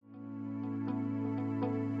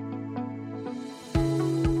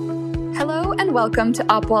Hello and welcome to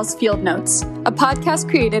OpWall's Field Notes, a podcast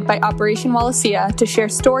created by Operation Wallacea to share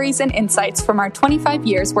stories and insights from our 25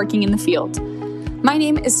 years working in the field. My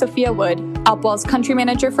name is Sophia Wood, OpWall's country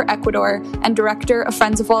manager for Ecuador and director of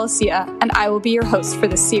Friends of Wallacea, and I will be your host for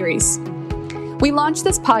this series. We launched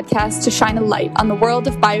this podcast to shine a light on the world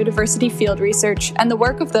of biodiversity field research and the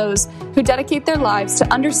work of those who dedicate their lives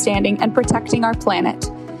to understanding and protecting our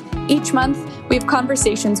planet. Each month, we have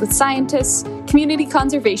conversations with scientists, community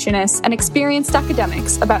conservationists, and experienced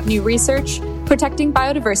academics about new research, protecting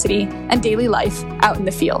biodiversity, and daily life out in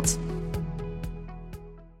the field.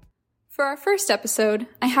 For our first episode,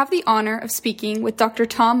 I have the honor of speaking with Dr.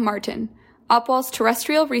 Tom Martin, OpWall's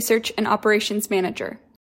Terrestrial Research and Operations Manager.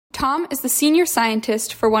 Tom is the senior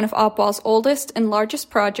scientist for one of OpWall's oldest and largest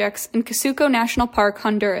projects in Casuco National Park,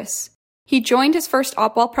 Honduras. He joined his first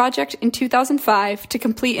OpWall project in 2005 to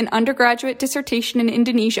complete an undergraduate dissertation in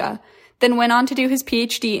Indonesia, then went on to do his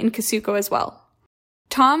PhD in Casuco as well.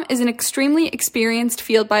 Tom is an extremely experienced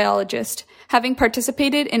field biologist, having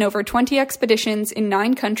participated in over 20 expeditions in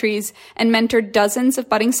 9 countries and mentored dozens of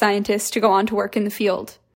budding scientists to go on to work in the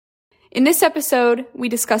field. In this episode, we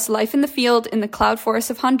discuss life in the field in the cloud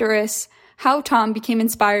forests of Honduras, how Tom became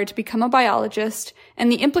inspired to become a biologist,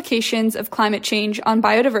 and the implications of climate change on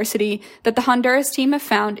biodiversity that the Honduras team have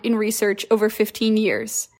found in research over 15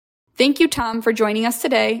 years. Thank you, Tom, for joining us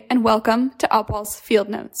today, and welcome to OpWall's Field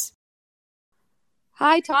Notes.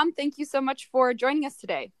 Hi, Tom. Thank you so much for joining us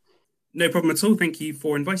today. No problem at all. Thank you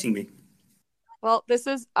for inviting me. Well, this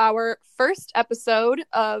is our first episode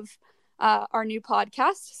of our new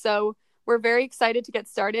podcast, so we're very excited to get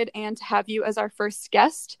started and to have you as our first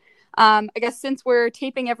guest. I guess since we're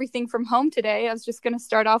taping everything from home today, I was just going to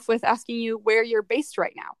start off with asking you where you're based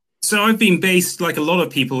right now. So I've been based, like a lot of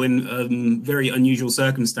people, in very unusual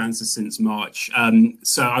circumstances since March.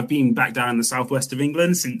 So I've been back down in the southwest of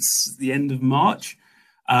England since the end of March,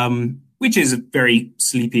 which is a very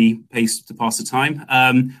sleepy place to pass the time.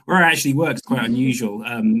 Where I actually work is quite unusual.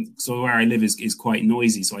 So where I live is quite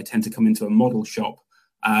noisy. So I tend to come into a model shop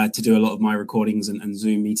to do a lot of my recordings and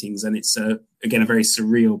Zoom meetings. And it's, again, a very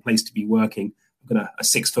surreal place to be working. I've got a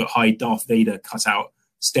 6-foot-high Darth Vader cutout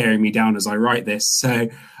staring me down as I write this. So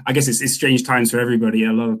I guess it's strange times for everybody.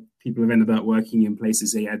 A lot of people have ended up working in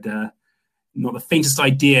places they had not the faintest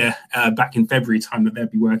idea back in February time that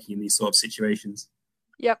they'd be working in these sort of situations.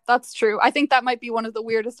 Yep, that's true. I think that might be one of the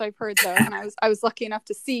weirdest I've heard, though. And I was lucky enough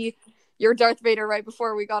to see your Darth Vader right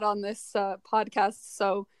before we got on this podcast.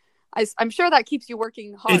 So I'm sure that keeps you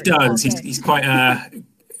working hard. It does. He's quite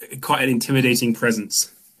an intimidating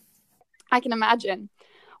presence. I can imagine.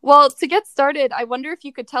 Well, to get started, I wonder if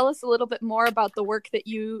you could tell us a little bit more about the work that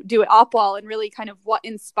you do at OpWall and really kind of what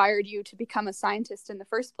inspired you to become a scientist in the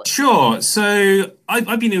first place. Sure. So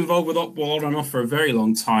I've been involved with OpWall on and off for a very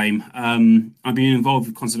long time. I've been involved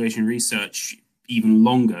with conservation research even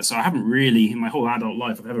longer. So I haven't really, in my whole adult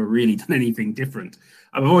life, I've never really done anything different.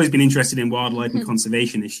 I've always been interested in wildlife and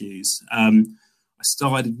conservation issues. I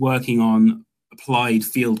started working on applied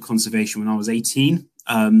field conservation when I was 18.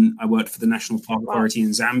 I worked for the National Park Authority in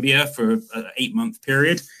Zambia for an 8-month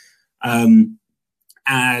period. I've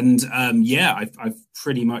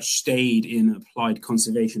pretty much stayed in applied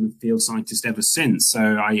conservation and field scientist ever since. So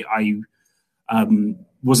I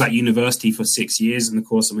was at university for 6 years in the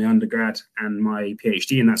course of my undergrad and my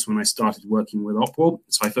PhD, and that's when I started working with OpWall.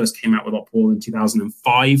 So I first came out with OpWall in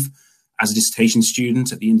 2005 as a dissertation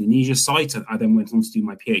student at the Indonesia site. I then went on to do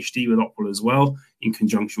my PhD with OpWall as well, in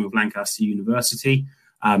conjunction with Lancaster University.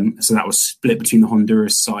 So that was split between the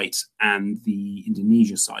Honduras site and the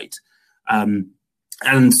Indonesia site. And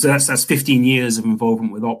so that's 15 years of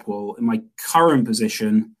involvement with OpWall. In my current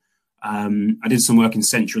position, I did some work in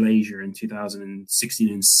Central Asia in 2016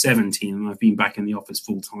 and 17, and I've been back in the office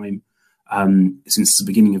full time since the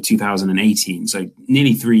beginning of 2018. So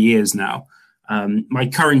nearly 3 years now. My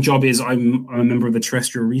current job is I'm a member of the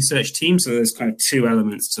terrestrial research team. So there's kind of 2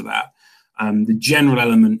 elements to that. The general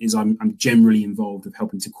element is I'm generally involved with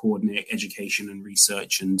helping to coordinate education and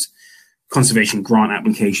research and conservation grant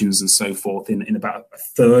applications and so forth in about a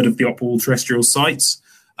third of the OpWall terrestrial sites.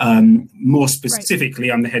 More specifically,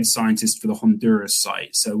 I'm the head scientist for the Honduras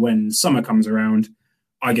site. So when summer comes around,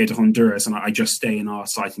 I go to Honduras and I just stay in our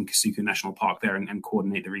site in Casuco National Park there and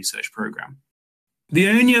coordinate the research program. The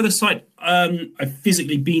only other site I've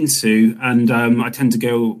physically been to, and I tend to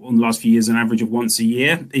go on the last few years an average of once a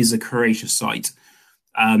year, is a Croatia site.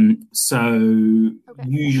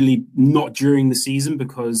 Usually not during the season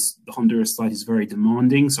because the Honduras site is very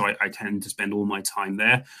demanding. So I tend to spend all my time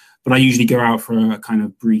there. But I usually go out for a kind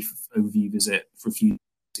of brief overview visit for a few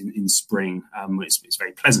in spring. It's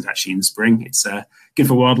very pleasant actually in spring. It's good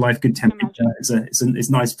for wildlife, good temperature. It's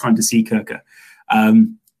a nice time to see Kirka.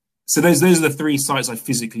 So those are the 3 sites I've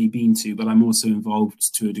physically been to, but I'm also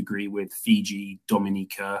involved to a degree with Fiji,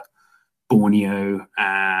 Dominica, Borneo,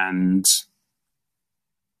 and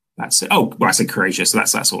that's it. Oh, well, I said Croatia, so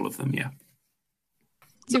that's all of them. Yeah.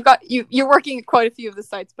 So you're working at quite a few of the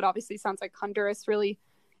sites, but obviously it sounds like Honduras really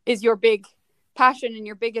is your big passion and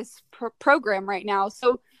your biggest program right now.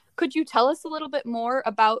 So could you tell us a little bit more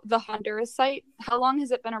about the Honduras site? How long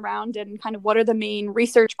has it been around, and kind of what are the main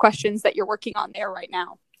research questions that you're working on there right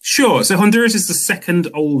now? Sure. So Honduras is the second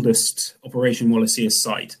oldest Operation Wallacea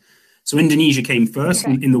site. So Indonesia came first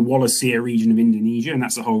in the Wallacea region of Indonesia, and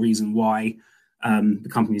that's the whole reason why the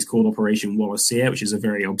company is called Operation Wallacea, which is a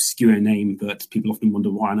very obscure name, but people often wonder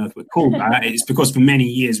why on earth we're called that. It's because for many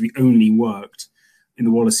years we only worked in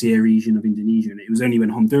the Wallacea region of Indonesia, and it was only when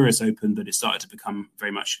Honduras opened that it started to become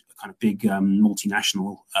very much a kind of big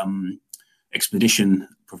multinational expedition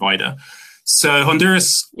provider. So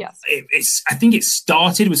Honduras, yes, I think it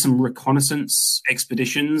started with some reconnaissance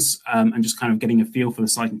expeditions and just kind of getting a feel for the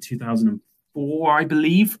site in 2004, I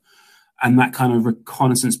believe. And that kind of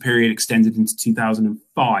reconnaissance period extended into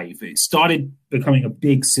 2005. It started becoming a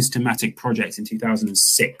big systematic project in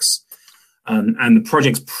 2006. And the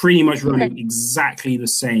project's pretty much running exactly the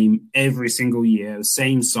same every single year, the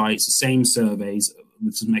same sites, the same surveys,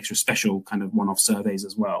 with some extra special kind of one-off surveys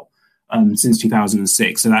as well, since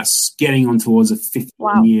 2006. So that's getting on towards a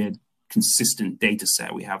 15-year consistent data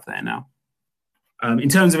set we have there now. In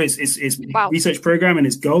terms of its research program and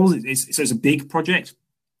its goals, it's a big project.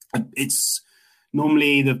 It's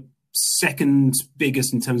normally the second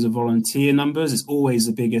biggest in terms of volunteer numbers. It's always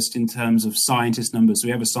the biggest in terms of scientist numbers. So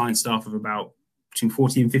we have a science staff of about between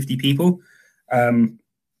 40 and 50 people. And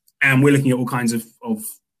we're looking at all kinds of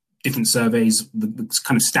different surveys, the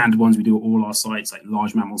kind of standard ones we do at all our sites, like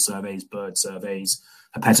large mammal surveys, bird surveys,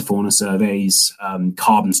 herpetofauna surveys,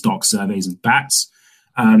 carbon stock surveys of bats.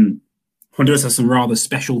 Honduras has some rather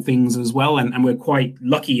special things as well, and we're quite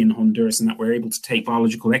lucky in Honduras in that we're able to take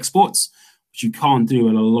biological exports, which you can't do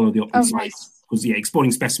at a lot of the option sites, because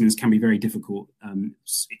exporting specimens can be very difficult. In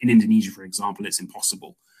Indonesia, for example, it's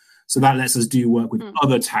impossible. So that lets us do work with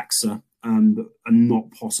other taxa that are not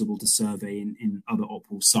possible to survey in other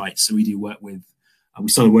OPWL sites. So we do work with, we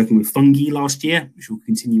started working with fungi last year, which will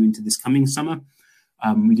continue into this coming summer.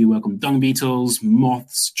 We do work on dung beetles,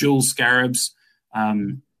 moths, jewel scarabs,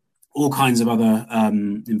 all kinds of other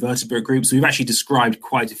invertebrate groups. We've actually described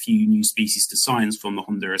quite a few new species to science from the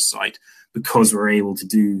Honduras site because we're able to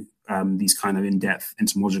do these kind of in-depth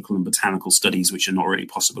entomological and botanical studies, which are not really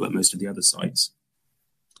possible at most of the other sites.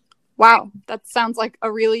 Wow, that sounds like a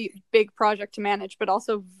really big project to manage, but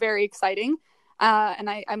also very exciting. And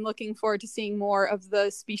I'm looking forward to seeing more of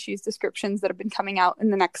the species descriptions that have been coming out in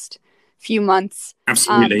the next few months.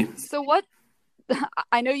 Absolutely.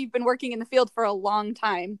 I know you've been working in the field for a long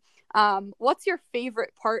time. What's your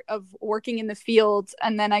favorite part of working in the field?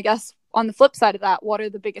 And then I guess on the flip side of that, what are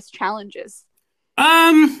the biggest challenges?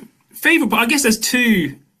 Favorite, but I guess there's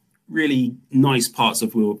two really nice parts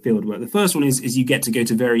of field work. The first one is you get to go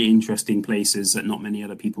to very interesting places that not many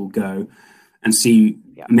other people go and see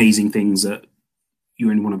amazing things that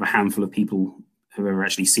you're only one of a handful of people who have ever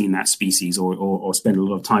actually seen that species or spend a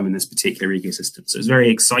lot of time in this particular ecosystem. So it's very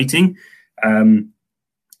exciting.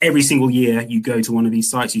 Every single year you go to one of these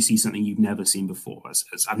sites, you see something you've never seen before. As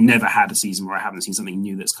I've never had a season where I haven't seen something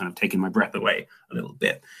new that's kind of taken my breath away a little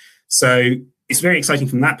bit. So it's very exciting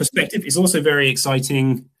from that perspective. It's also very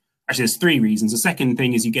exciting. Actually, there's three reasons. The second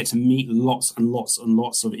thing is you get to meet lots and lots and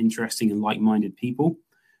lots of interesting and like-minded people.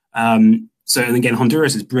 So, and again,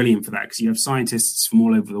 Honduras is brilliant for that because you have scientists from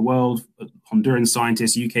all over the world, Honduran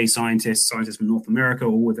scientists, UK scientists, scientists from North America,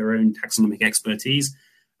 all with their own taxonomic expertise.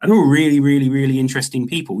 And all really, really, really interesting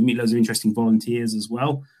people. We meet loads of interesting volunteers as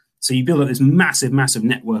well. So you build up this massive, massive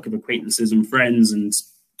network of acquaintances and friends and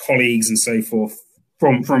colleagues and so forth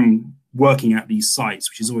from working at these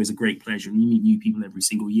sites, which is always a great pleasure. And you meet new people every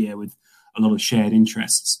single year with a lot of shared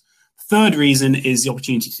interests. Third reason is the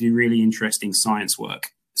opportunity to do really interesting science work.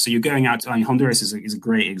 So you're going out to, Honduras is a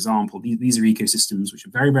great example. These are ecosystems which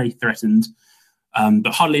are very, very threatened,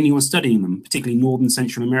 but hardly anyone studying them, particularly Northern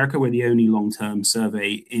Central America. We're the only long-term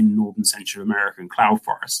survey in Northern Central America in cloud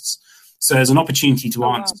forests. So there's an opportunity to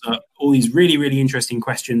answer all these really, really interesting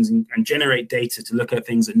questions and generate data to look at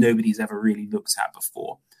things that nobody's ever really looked at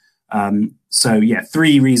before. So yeah,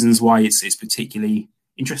 three reasons why it's particularly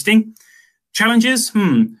interesting. Challenges?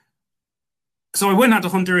 So I went out to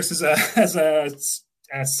Honduras as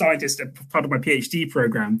a scientist, part of my PhD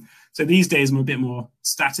program. So these days I'm a bit more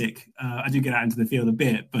static. I do get out into the field a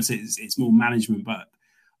bit, but it's more management. But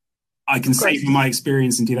I can say from my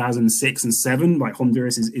experience in 2006 and 7, like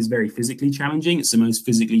Honduras is very physically challenging. It's the most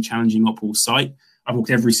physically challenging opal site. I've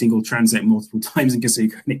walked every single transect multiple times in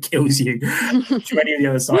Kasuka, and it kills you. To any of the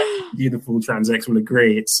other sites, the full transects will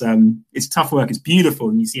agree. It's tough work. It's beautiful,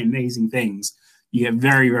 and you see amazing things. You get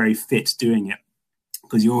very, very fit doing it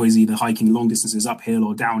because you're always either hiking long distances uphill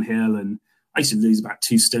or downhill. And I used to lose about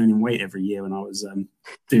 2 stone in weight every year when I was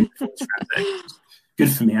doing full transect.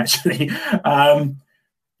 Good for me, actually.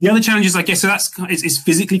 The other challenges, I guess, so it's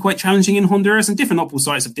physically quite challenging in Honduras, and different opal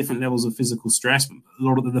sites have different levels of physical stress. But a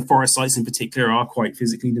lot of the forest sites in particular are quite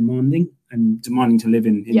physically demanding and demanding to live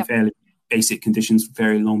in fairly basic conditions for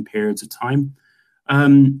very long periods of time.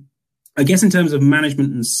 I guess in terms of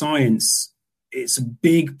management and science, it's a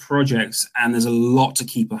big project and there's a lot to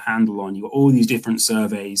keep a handle on. You've got all these different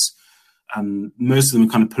surveys. Most of them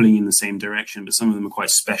are kind of pulling in the same direction, but some of them are quite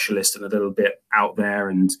specialist and a little bit out there.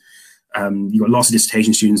 And you've got lots of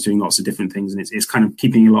dissertation students doing lots of different things, and it's kind of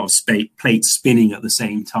keeping a lot of plates spinning at the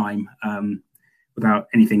same time without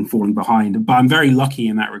anything falling behind. But I'm very lucky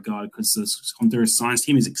in that regard because the Honduras science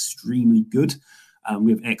team is extremely good.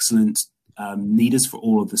 We have excellent leaders for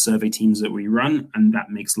all of the survey teams that we run, and that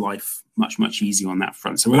makes life much, much easier on that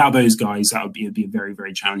front. So without those guys, it'd be a very,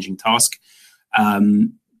 very challenging task.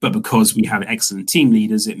 But because we have excellent team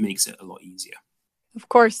leaders, it makes it a lot easier. Of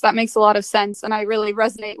course, that makes a lot of sense. And I really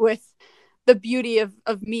resonate with the beauty of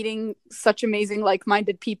meeting such amazing,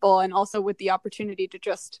 like-minded people, and also with the opportunity to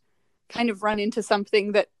just kind of run into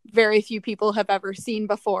something that very few people have ever seen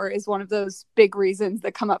before is one of those big reasons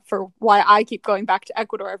that come up for why I keep going back to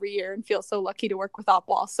Ecuador every year and feel so lucky to work with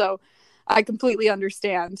Opal. So I completely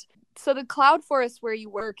understand. So the cloud forest where you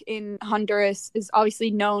work in Honduras is obviously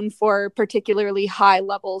known for particularly high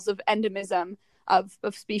levels of endemism of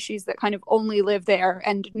species that kind of only live there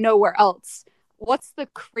and nowhere else. What's the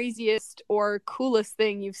craziest or coolest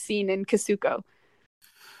thing you've seen in Kasuko?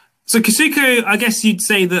 So Kasuko, I guess you'd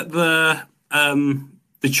say that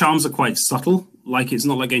the charms are quite subtle. Like, it's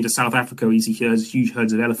not like going to South Africa where you see huge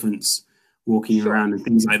herds of elephants walking around and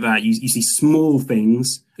things like that. You see small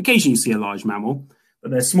things. Occasionally you see a large mammal,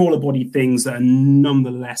 but they're smaller bodied things that are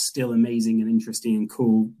nonetheless still amazing and interesting and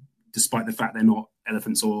cool, despite the fact they're not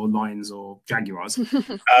elephants or lions or jaguars.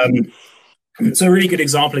 So a really good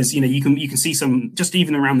example is, you can see some, just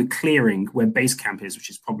even around the clearing where base camp is, which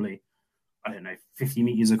is probably, 50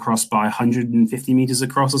 meters across by 150 meters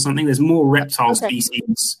across or something. There's more reptile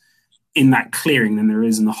species in that clearing than there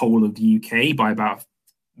is in the whole of the UK by about a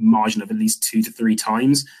margin of at least 2 to 3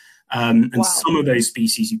 times. Some of those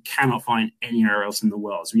species you cannot find anywhere else in the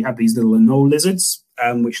world. So we have these little anole lizards,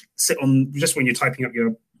 which sit on, just when you're typing up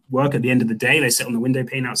your work at the end of the day, they sit on the window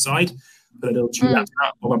pane outside, put a little tube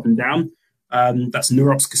up and down. That's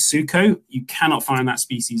Neurops kasuko. You cannot find that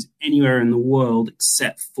species anywhere in the world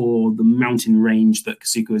except for the mountain range that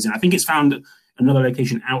Kasuko is in. I think it's found at another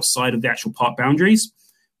location outside of the actual park boundaries,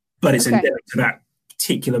 but it's endemic to that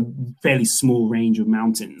particular fairly small range of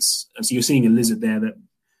mountains. So you're seeing a lizard there that,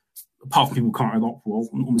 apart from people can't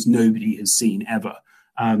almost nobody has seen ever.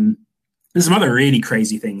 There's some other really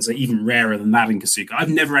crazy things that are even rarer than that in Kasuko. I've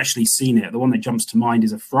never actually seen it. The one that jumps to mind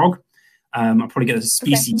is a frog. I'll probably get the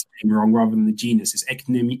species name wrong rather than the genus. It's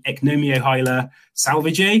Ecnomiohyla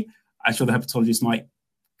salvageae. I'm sure the herpetologist might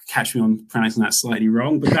catch me on pronouncing that slightly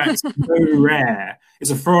wrong, but that's so rare.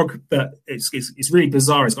 It's a frog that it's really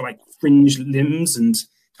bizarre. It's got like fringed limbs and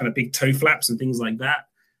kind of big toe flaps and things like that.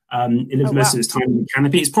 It lives most of its time in the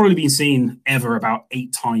canopy. It's probably been seen ever about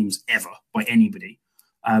 8 times ever by anybody,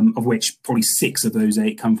 of which probably 6 of those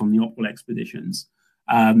 8 come from the Opal expeditions.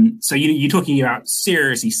 So you're talking about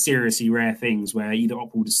seriously rare things where either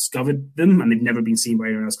Opal discovered them and they've never been seen by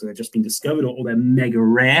anyone else because they've just been discovered, or they're mega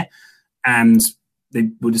rare and they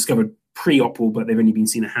were discovered pre-Opal, but they've only been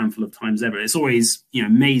seen a handful of times ever. It's always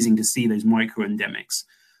amazing to see those micro-endemics.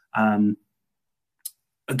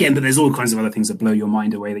 Again, but there's all kinds of other things that blow your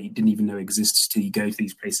mind away that you didn't even know existed till you go to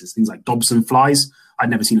these places. Things like Dobson flies. I'd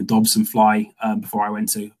never seen a Dobson fly before I went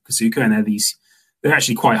to Kasuko, and they're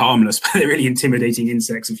actually quite harmless, but they're really intimidating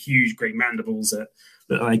insects with huge, great mandibles that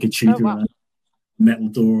they could chew through a metal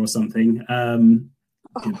door or something.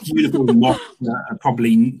 Beautiful moth that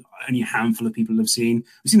probably only a handful of people have seen.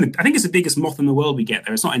 I think it's the biggest moth in the world we get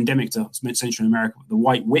there. It's not endemic to Central America, but the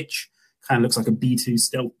white witch kind of looks like a B-2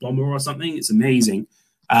 stealth bomber or something. It's amazing.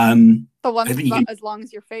 The one as long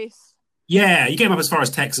as your face. Yeah, you get them up as far as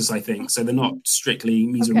Texas, I think. So they're not strictly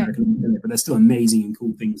Mesoamerican, but they're still amazing and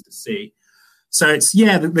cool things to see. So it's,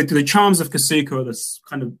 the charms of Kasuko are the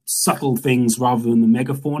kind of subtle things rather than the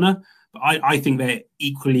megafauna. I think they're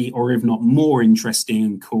equally, or if not more interesting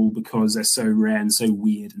and cool, because they're so rare and so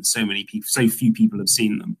weird, and so few people have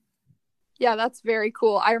seen them. Yeah, that's very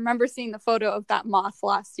cool. I remember seeing the photo of that moth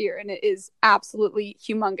last year, and it is absolutely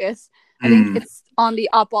humongous. I think it's on the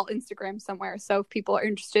Opwall Instagram somewhere, so if people are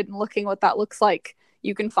interested in looking what that looks like,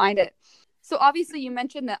 you can find it. So obviously you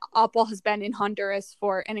mentioned that Opwall has been in Honduras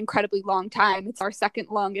for an incredibly long time. It's our second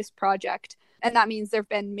longest project. And that means there have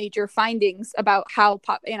been major findings about how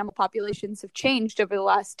animal populations have changed over the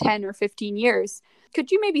last 10 or 15 years.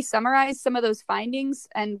 Could you maybe summarize some of those findings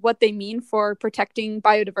and what they mean for protecting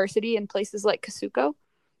biodiversity in places like Kasuko?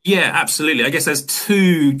 Yeah, absolutely. I guess there's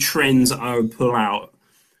two trends I would pull out.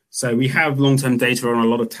 So we have long-term data on a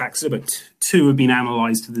lot of taxa, but two have been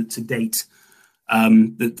analysed to date.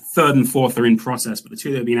 The third and fourth are in process, but the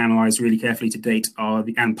two that have been analysed really carefully to date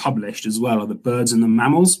and published as well are the birds and the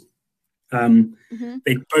mammals.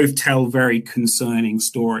 They both tell very concerning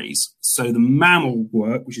stories. So the mammal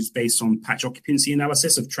work, which is based on patch occupancy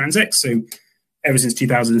analysis of transects, so ever since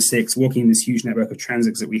 2006, walking in this huge network of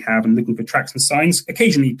transects that we have and looking for tracks and signs,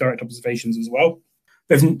 occasionally direct observations as well.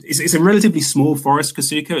 It's a relatively small forest,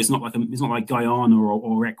 Kasuko. It's not like Guyana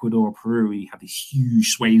or Ecuador or Peru, where you have these huge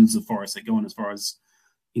swathes of forest that go on as far as,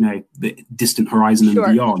 the distant horizon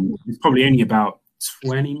and beyond. It's probably only about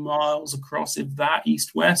 20 miles across, if that,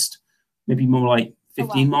 east-west. Maybe more like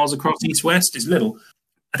 15 miles across east-west. It's little.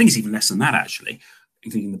 I think it's even less than that, actually,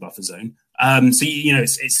 including the buffer zone. So,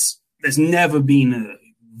 there's never been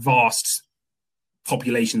vast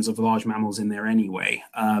populations of large mammals in there anyway.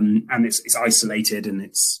 And it's isolated, and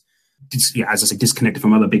it's as I say, disconnected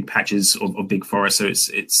from other big patches of big forest. So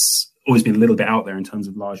it's always been a little bit out there in terms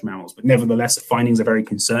of large mammals. But nevertheless, the findings are very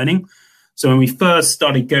concerning. So when we first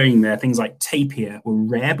started going there, things like tapir were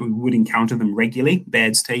rare, but we would encounter them regularly.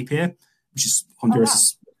 Baird's tapir, which is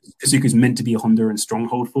Honduras. Kasuko is meant to be a Honduran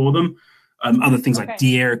stronghold for them. Other things like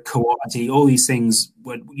deer, coati, all these things,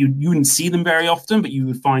 you wouldn't see them very often, but you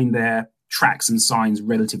would find their tracks and signs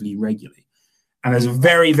relatively regularly. And there's a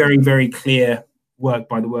very, very, very clear work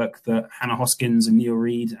by the work that Hannah Hoskins and Neil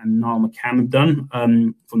Reed and Niall McCann have done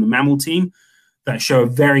from the mammal team that show a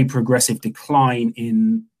very progressive decline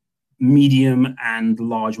in medium and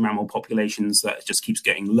large mammal populations that just keeps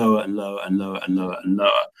getting lower and lower and lower and lower and lower.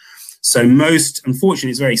 So unfortunately,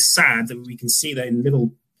 it's very sad that we can see that in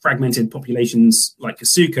little fragmented populations like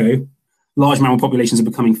Kasuko, large mammal populations are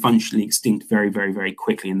becoming functionally extinct very, very, very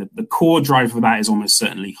quickly. And the core driver for that is almost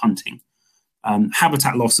certainly hunting.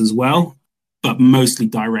 Habitat loss as well, but mostly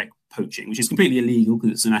direct poaching, which is completely illegal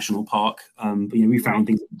because it's a national park. But we found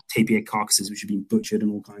things like tapir carcasses which have been butchered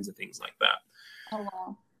and all kinds of things like that. Oh,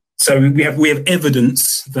 wow. So we have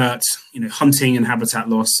evidence that hunting and habitat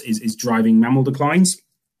loss is driving mammal declines,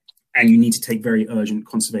 and you need to take very urgent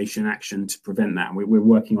conservation action to prevent that. We're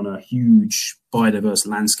working on a huge biodiverse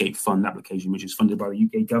landscape fund application, which is funded by the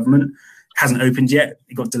UK government. It hasn't opened yet.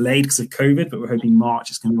 It got delayed because of COVID, but we're hoping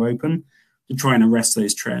March it's going to open to try and arrest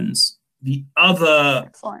those trends. The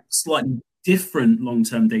other slightly different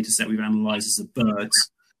long-term data set we've analysed is the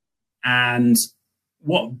birds. And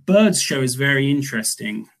what birds show is very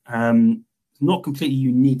interesting. Not completely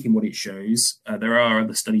unique in what it shows. There are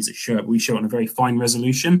other studies that show it, but we show it on a very fine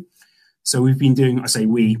resolution. So we've been doing, I say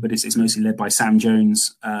we, but it's mostly led by Sam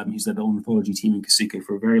Jones, who's led the ornithology team in Kasuko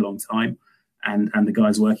for a very long time, and the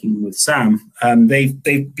guys working with Sam. They've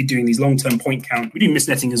been doing these long-term point count. We do mist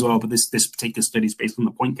netting as well, but this particular study is based on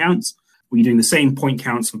the point counts. We're doing the same point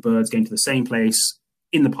counts for birds going to the same place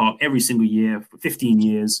in the park every single year for 15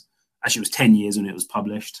 years. Actually, it was 10 years when it was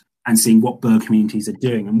published, and seeing what bird communities are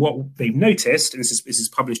doing. And what they've noticed, and this is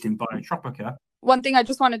published in Biotropica. One thing I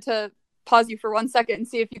just wanted to pause you for 1 second and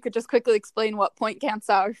see if you could just quickly explain what point counts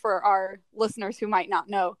are for our listeners who might not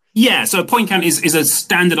know. Yeah, so a point count is a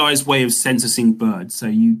standardized way of censusing birds. So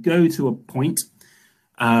you go to a point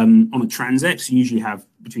on a transect. So you usually have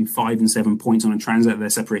between 5 and 7 points on a transect. They're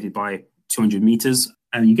separated by 200 meters.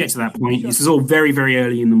 And you get to that point. Sure. This is all very, very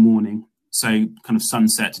early in the morning. So kind of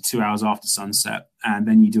sunset to 2 hours after sunset. And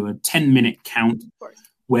then you do a 10-minute count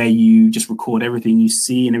where you just record everything you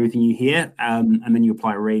see and everything you hear. And then you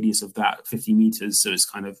apply a radius of that 50 meters. So it's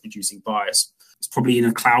kind of reducing bias. It's probably in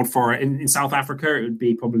a cloud forest. In South Africa, it would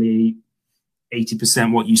be probably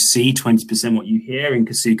 80% what you see, 20% what you hear. In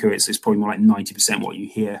Kasuko, it's probably more like 90% what you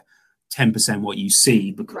hear, 10% what you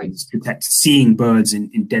see, because seeing birds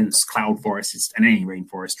in dense cloud forests and any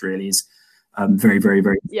rainforest really is very, very,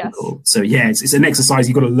 very difficult. So yeah, it's an exercise.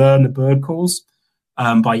 You've got to learn the bird calls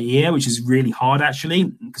by ear, which is really hard actually.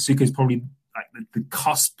 Kasuko is probably like the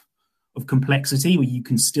cusp of complexity where you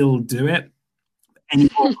can still do it. Any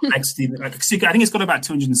more complexity, like Kasuko, I think it's got about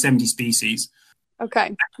 270 species.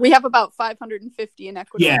 Okay. We have about 550 in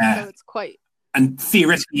Ecuador, so it's quite... And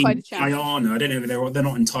theoretically, in Guyana, I don't know, they're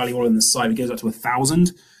not entirely all in the side. It goes up to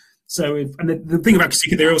 1,000. So, the thing about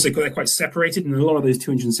Kasuka, they're quite separated, and a lot of those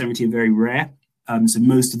 270 are very rare. So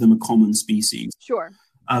most of them are common species. Sure.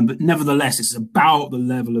 But nevertheless, it's about the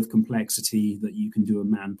level of complexity that you can do a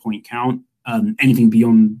man point count. Anything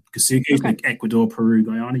beyond Kasuka, like Ecuador, Peru,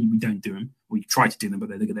 Guyana, we don't do them. Or you try to do them, but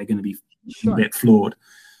they're going to be a bit flawed.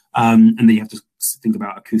 And then you have to think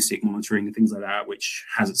about acoustic monitoring and things like that, which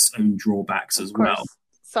has its own drawbacks as well.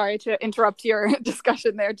 Sorry to interrupt your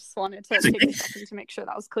discussion there. Just wanted to take a second to make sure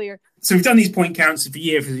that was clear. So we've done these point counts for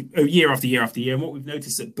year after year after year. And what we've noticed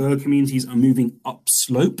is that bird communities are moving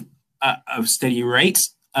upslope at a steady rate.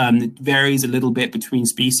 It varies a little bit between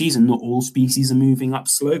species, and not all species are moving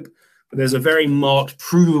upslope. But there's a very marked,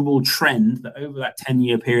 provable trend that over that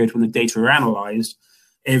 10-year period when the data are analysed,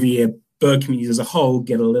 every year bird communities as a whole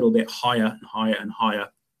get a little bit higher and higher and higher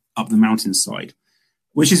up the mountainside,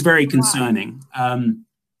 which is very concerning.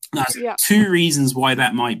 There's two reasons why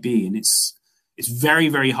that might be, and it's very,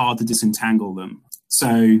 very hard to disentangle them.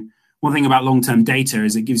 So one thing about long-term data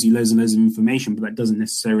is it gives you loads and loads of information, but that doesn't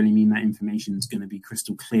necessarily mean that information is going to be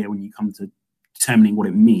crystal clear when you come to determining what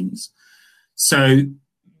it means. So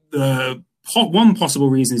the one possible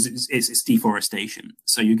reason is it's deforestation.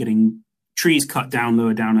 So you're getting trees cut down,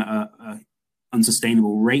 lower down at a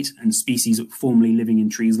unsustainable rate, and species formerly living in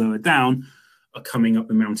trees lower down are coming up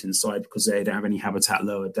the mountainside because they don't have any habitat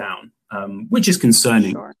lower down, which is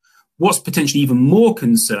concerning. Sure. What's potentially even more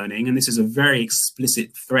concerning, and this is a very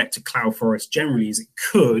explicit threat to cloud forest generally, is it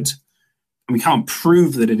could, and we can't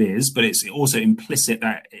prove that it is, but it's also implicit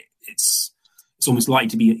that it's almost likely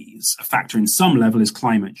to be a factor in some level, is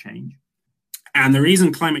climate change. And the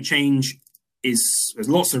reason climate change there's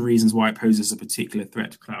lots of reasons why it poses a particular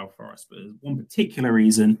threat to cloud forest, but one particular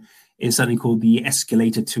reason is something called the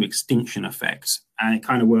escalator to extinction effect. And it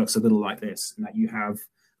kind of works a little like this, in that you have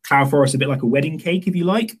cloud forest a bit like a wedding cake, if you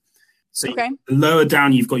like. So lower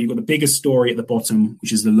down, you've got the biggest story at the bottom,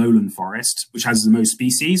 which is the lowland forest, which has the most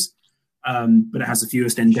species, but it has the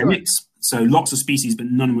fewest endemics. Sure. So lots of species, but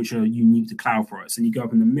none of which are unique to cloud forest. And you go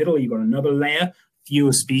up in the middle, you've got another layer,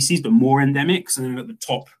 fewer species, but more endemics. And then at the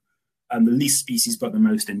top, the least species, but the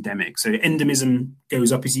most endemic. So endemism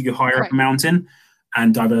goes up as you go higher up a mountain,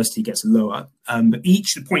 and diversity gets lower. But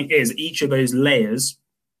the point is, each of those layers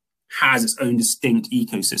has its own distinct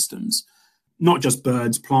ecosystems. Not just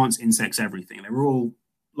birds, plants, insects, everything. They're all,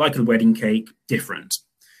 like a wedding cake, different.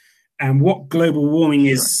 And what global warming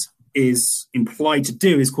is implied to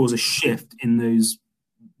do is cause a shift in those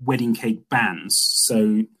wedding cake bands.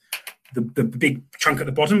 So the big chunk at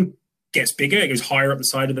the bottom gets bigger, it goes higher up the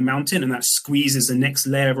side of the mountain, and that squeezes the next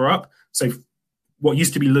layer up. So what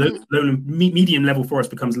used to be medium level forest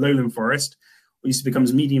becomes lowland forest. What used to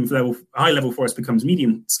becomes high level forest becomes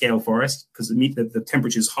medium scale forest, because the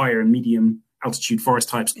temperature is higher and medium altitude forest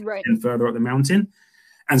types and further up the mountain,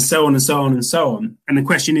 and so on and so on and so on. And the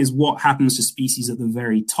question is, what happens to species at the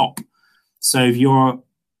very top? So if you're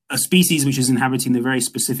a species which is inhabiting the very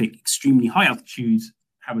specific, extremely high altitude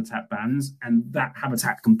habitat bands, and that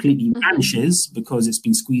habitat completely vanishes because it's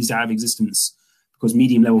been squeezed out of existence because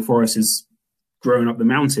medium level forest is growing up the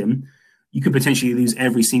mountain, you could potentially lose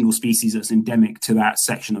every single species that's endemic to that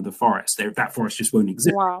section of the forest. That forest just won't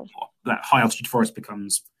exist anymore. That high altitude forest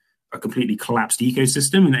becomes a completely collapsed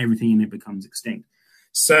ecosystem, and everything in it becomes extinct.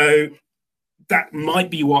 So that might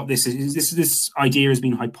be what this is. This idea has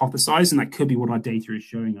been hypothesized, and that could be what our data is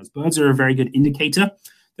showing us. Birds are a very good indicator.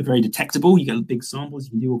 They're very detectable. You get big samples.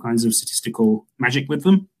 You can do all kinds of statistical magic with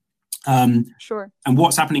them. Sure. And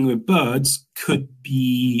what's happening with birds could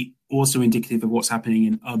be also indicative of what's happening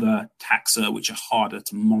in other taxa, which are harder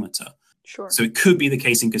to monitor. Sure. So it could be the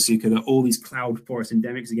case in Kasuka that all these cloud forest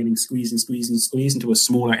endemics are getting squeezed into a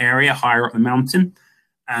smaller area higher up the mountain.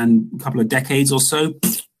 And a couple of decades or so,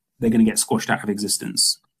 they're going to get squashed out of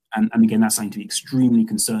existence. And again, that's something to be extremely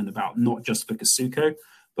concerned about, not just for Kasuka,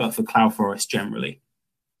 but for cloud forest generally.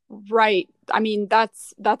 Right. I mean,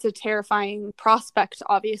 that's a terrifying prospect,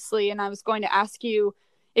 obviously. And I was going to ask you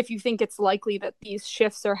if you think it's likely that these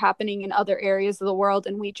shifts are happening in other areas of the world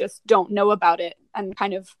and we just don't know about it, and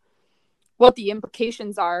kind of what the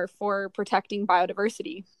implications are for protecting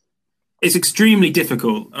biodiversity. It's extremely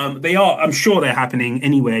difficult. I'm sure they're happening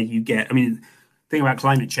anywhere you get. I mean, the thing about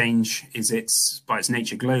climate change is it's by its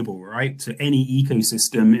nature global, right? So any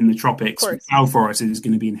ecosystem in the tropics, cloud forest is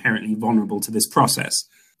going to be inherently vulnerable to this process.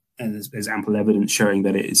 And there's ample evidence showing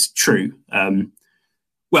that it is true.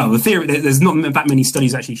 The theory, there's not that many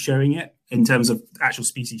studies actually showing it in terms of actual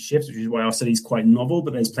species shifts, which is why our study is quite novel,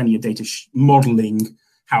 but there's plenty of data modeling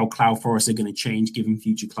how cloud forests are going to change given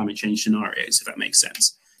future climate change scenarios, if that makes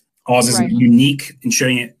sense. Ours isn't unique in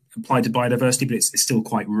showing it applied to biodiversity, but it's still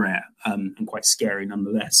quite rare and quite scary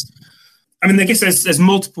nonetheless. I mean, I guess there's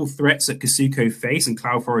multiple threats that Kasuko face and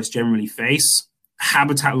cloud forests generally face.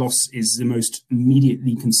 Habitat loss is the most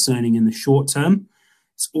immediately concerning in the short term.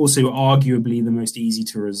 It's also arguably the most easy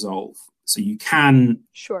to resolve. So you can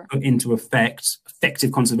put into effect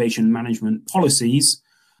effective conservation management policies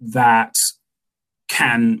that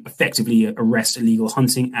can effectively arrest illegal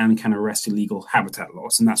hunting and can arrest illegal habitat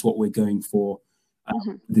loss. And that's what we're going for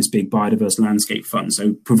this big biodiverse landscape fund.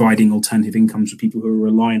 So providing alternative incomes for people who are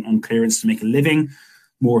reliant on clearance to make a living,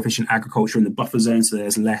 more efficient agriculture in the buffer zone so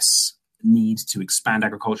there's less need to expand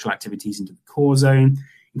agricultural activities into the core zone,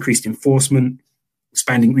 increased enforcement,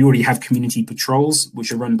 expanding. We already have community patrols,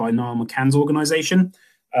 which are run by Niall McCann's organization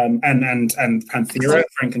and Panthera,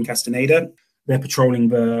 Franklin Castaneda. They're patrolling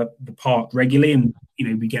the park regularly, and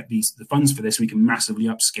we get the funds for this. We can massively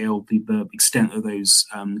upscale the extent of those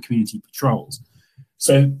community patrols.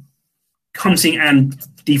 So hunting and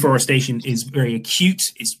deforestation is very acute.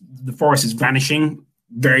 The forest is vanishing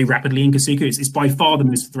very rapidly in Kasuko. It's by far the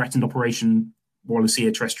most threatened operation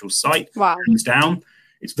Wallacea terrestrial site. Wow. Hands down.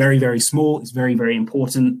 It's very, very small. It's very, very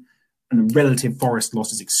important. And the relative forest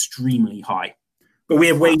loss is extremely high. But we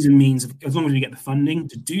have ways and means, as long as we get the funding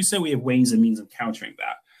to do so, we have ways and means of countering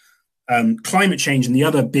that. Climate change and the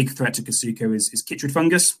other big threat to Kasuko is chytrid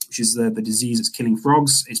fungus, which is the disease that's killing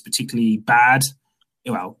frogs. It's particularly bad.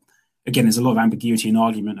 Well, again, there's a lot of ambiguity and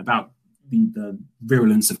argument about the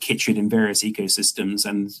virulence of chytrid in various ecosystems,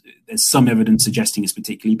 and there's some evidence suggesting it's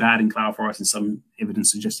particularly bad in cloud forests and some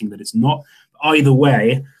evidence suggesting that it's not. Either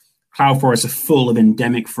way, cloud forests are full of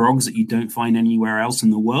endemic frogs that you don't find anywhere else in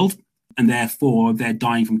the world, and therefore they're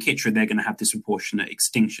dying from chytrid. They're going to have disproportionate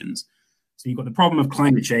extinctions. So you've got the problem of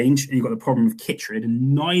climate change and you've got the problem of chytrid,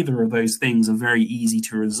 and neither of those things are very easy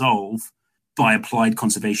to resolve by applied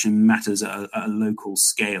conservation matters at a local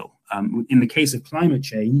scale. In the case of climate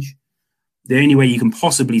change, the only way you can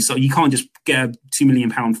possibly, so you can't just get a £2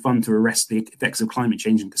 million fund to arrest the effects of climate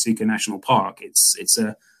change in Kasuko National Park. It's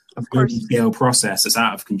a scale process that's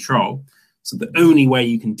out of control. So the only way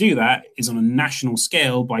you can do that is on a national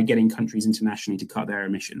scale by getting countries internationally to cut their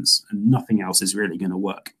emissions, and nothing else is really going to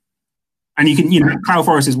work. And you can, cloud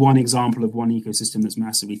forest is one example of one ecosystem that's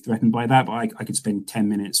massively threatened by that, but I could spend 10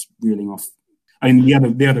 minutes reeling off. I mean,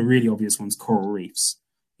 the other really obvious one's coral reefs.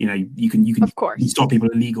 You can stop people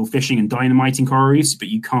illegal fishing and dynamiting coral reefs, but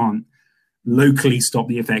you can't locally stop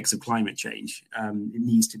the effects of climate change. It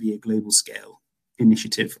needs to be a global scale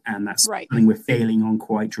initiative, and that's something we're failing on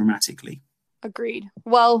quite dramatically. Agreed.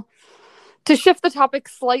 Well, to shift the topic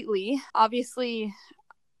slightly, obviously,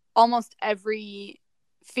 almost every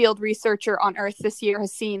field researcher on Earth this year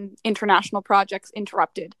has seen international projects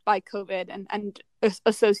interrupted by COVID and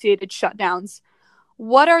associated shutdowns.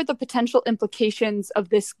 What are the potential implications of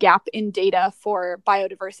this gap in data for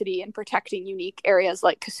biodiversity and protecting unique areas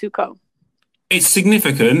like Kasuko? It's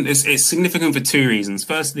significant. It's significant for two reasons.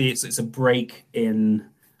 Firstly, it's a break in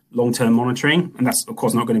long-term monitoring, and that's, of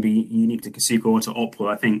course, not going to be unique to Kasuko or to Opal.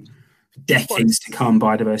 I think for decades to come,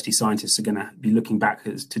 biodiversity scientists are going to be looking back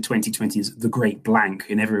to 2020 as the great blank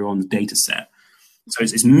in everyone's data set. So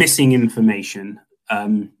it's missing information.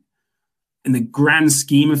 In the grand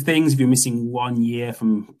scheme of things, if you're missing 1 year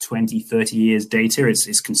from 20, 30 years data,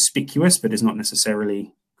 it's conspicuous, but it's not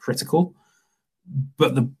necessarily critical.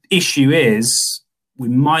 But the issue is we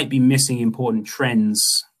might be missing important trends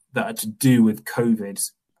that are to do with COVID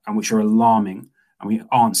and which are alarming, and we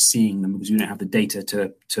aren't seeing them because we don't have the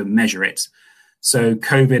data to measure it. So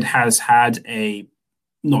COVID has had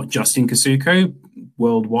not just in Kasuko,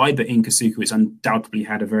 worldwide, but in Kasuko, it's undoubtedly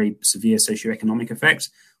had a very severe socioeconomic effect.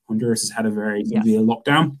 Honduras has had a very severe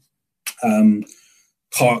lockdown.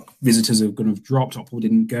 Park visitors are going to dropped. Opal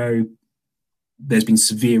didn't go. There's been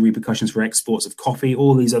severe repercussions for exports of coffee.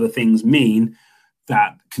 All these other things mean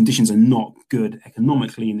that conditions are not good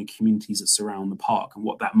economically in the communities that surround the park. And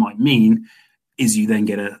what that might mean is you then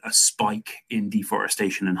get a spike in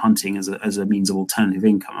deforestation and hunting as a means of alternative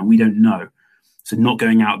income. And we don't know. So not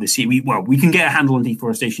going out this year, we can get a handle on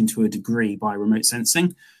deforestation to a degree by remote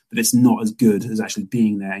sensing, but it's not as good as actually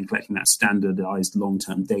being there and collecting that standardized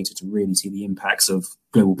long-term data to really see the impacts of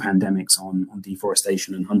global pandemics on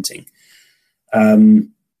deforestation and hunting. There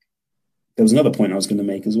was another point I was going to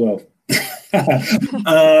make as well.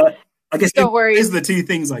 I guess don't worry. These are the two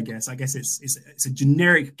things. I guess it's a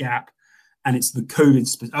generic gap, and it's the COVID.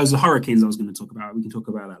 The hurricanes I was going to talk about. We can talk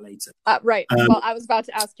about that later. Right. Well, I was about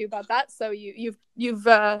to ask you about that, so you've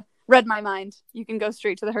read my mind. You can go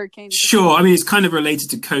straight to the hurricanes. Sure. I mean, it's kind of related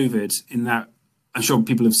to COVID in that I'm sure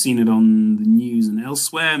people have seen it on the news and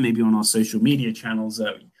elsewhere, maybe on our social media channels.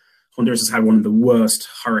 Honduras has had one of the worst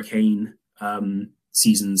hurricane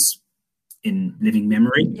seasons in living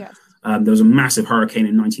memory. Yes. There was a massive hurricane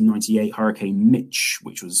in 1998, Hurricane Mitch,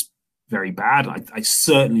 which was very bad. I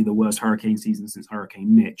certainly the worst hurricane season since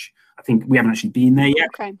Hurricane Mitch. I think we haven't actually been there yet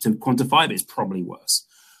to quantify, but it's probably worse.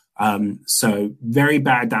 So very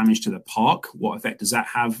bad damage to the park. What effect does that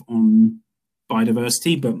have on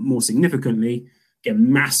biodiversity? But more significantly,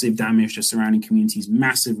 again, massive damage to surrounding communities,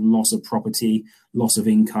 massive loss of property, loss of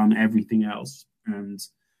income, everything else. And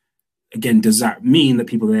again, does that mean that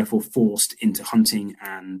people are therefore forced into hunting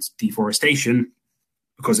and deforestation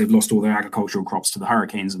because they've lost all their agricultural crops to the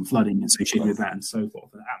hurricanes and flooding associated with that and so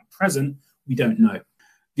forth? And at present, we don't know.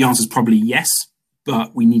 The answer is probably yes,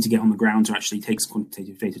 but we need to get on the ground to actually take some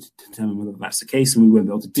quantitative data to determine whether that's the case, and we won't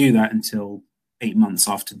be able to do that until 8 months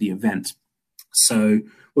after the event. So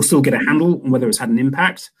we'll still get a handle on whether it's had an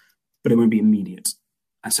impact, but it won't be immediate.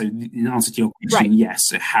 And so in answer to your question,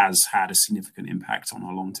 yes, it has had a significant impact on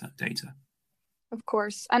our long-term data. Of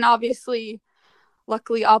course. And obviously,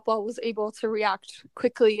 luckily, OPWAL was able to react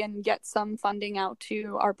quickly and get some funding out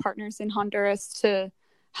to our partners in Honduras to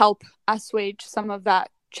help assuage some of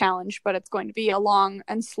that challenge. But it's going to be a long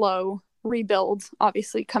and slow rebuild,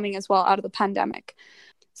 obviously, coming as well out of the pandemic.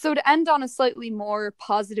 So to end on a slightly more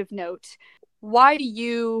positive note, why do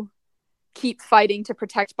you keep fighting to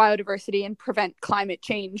protect biodiversity and prevent climate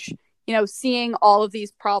change? You know, seeing all of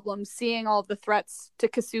these problems, seeing all of the threats to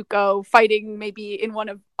Kasuko, fighting maybe in one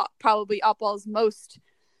of probably OPWAL's most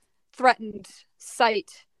threatened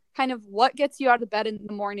site, kind of what gets you out of bed in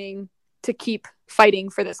the morning to keep fighting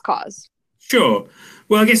for this cause? Sure.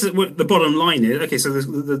 Well, I guess the bottom line is, okay, so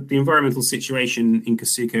the environmental situation in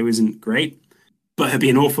Kasuko isn't great, but it'd be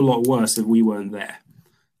an awful lot worse if we weren't there.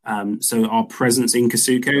 So our presence in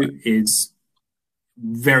Kasuko is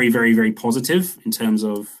very, very, very positive in terms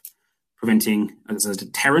of preventing as a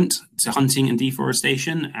deterrent to hunting and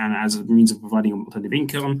deforestation, and as a means of providing alternative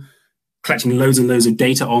income, collecting loads and loads of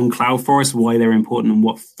data on cloud forests, why they're important and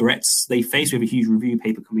what threats they face. We have a huge review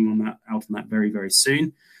paper coming on that out on that very, very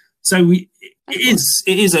soon. So it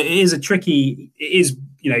is a tricky,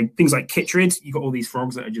 things like chytrid, you've got all these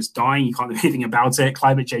frogs that are just dying, you can't do anything about it.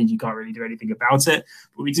 Climate change, you can't really do anything about it,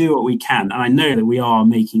 but we do what we can. And I know that we are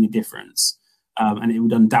making a difference. And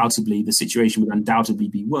the situation would undoubtedly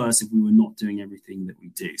be worse if we were not doing everything that we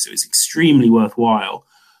do. So it's extremely worthwhile.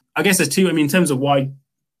 I guess there's two, in terms of why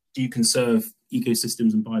do you conserve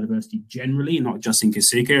ecosystems and biodiversity generally, not just in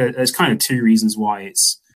Kasuko, there's kind of two reasons why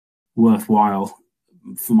it's worthwhile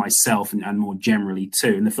for myself and more generally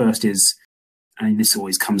too. And the first is, and this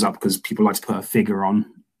always comes up because people like to put a figure on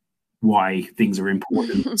why things are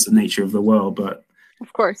important. It's the nature of the world, but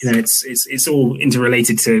of course, it's all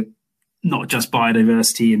interrelated to not just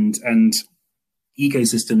biodiversity and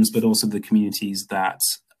ecosystems, but also the communities that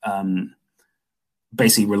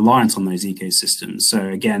basically reliant on those ecosystems. So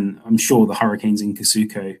again, I'm sure the hurricanes in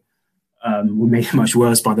Kasuko were made much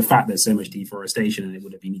worse by the fact there's so much deforestation, and it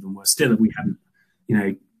would have been even worse still if we hadn't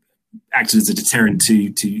acted as a deterrent to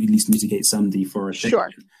at least mitigate some deforestation. Sure.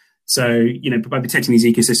 So, by protecting these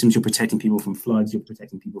ecosystems, you're protecting people from floods, you're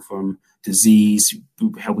protecting people from disease,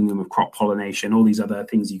 helping them with crop pollination, all these other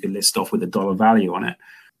things you could list off with a dollar value on it.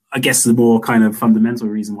 I guess the more kind of fundamental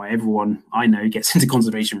reason why everyone I know gets into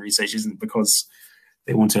conservation research isn't because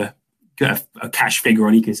they want to get a cash figure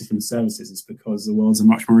on ecosystem services. It's because the world's a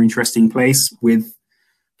much more interesting place with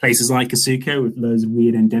places like Kasuko with loads of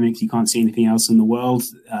weird endemics. You can't see anything else in the world.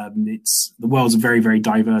 The world's a very, very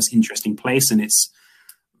diverse, interesting place, and it's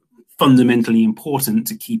fundamentally important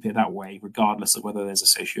to keep it that way, regardless of whether there's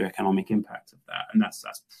a socioeconomic impact of that. And that's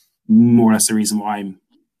more or less the reason why I'm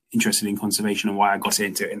interested in conservation and why I got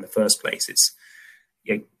into it in the first place. It's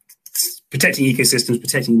protecting ecosystems,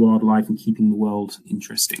 protecting wildlife, and keeping the world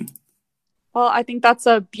interesting. Well, I think that's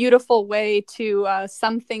a beautiful way to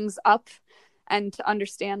sum things up and to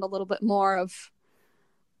understand a little bit more of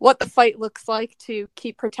what the fight looks like to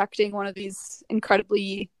keep protecting one of these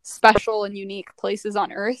incredibly special and unique places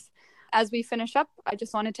on Earth. As we finish up, I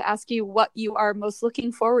just wanted to ask you what you are most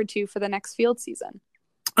looking forward to for the next field season.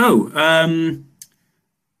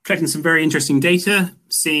 Collecting some very interesting data,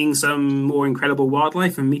 seeing some more incredible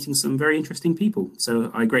wildlife, and meeting some very interesting people. So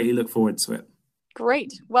I greatly look forward to it.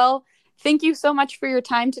 Great. Well, thank you so much for your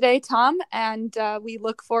time today, Tom. And we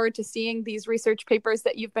look forward to seeing these research papers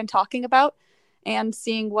that you've been talking about and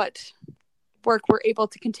seeing what work we're able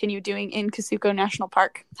to continue doing in Kasuko National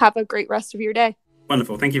Park. Have a great rest of your day.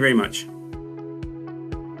 Wonderful. Thank you very much.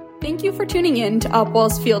 Thank you for tuning in to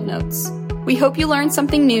OPWAL's Field Notes. We hope you learned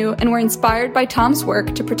something new and were inspired by Tom's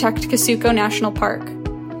work to protect Casuco National Park.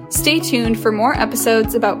 Stay tuned for more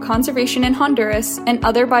episodes about conservation in Honduras and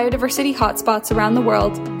other biodiversity hotspots around the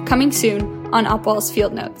world, coming soon on Opwall's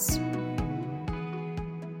Field Notes.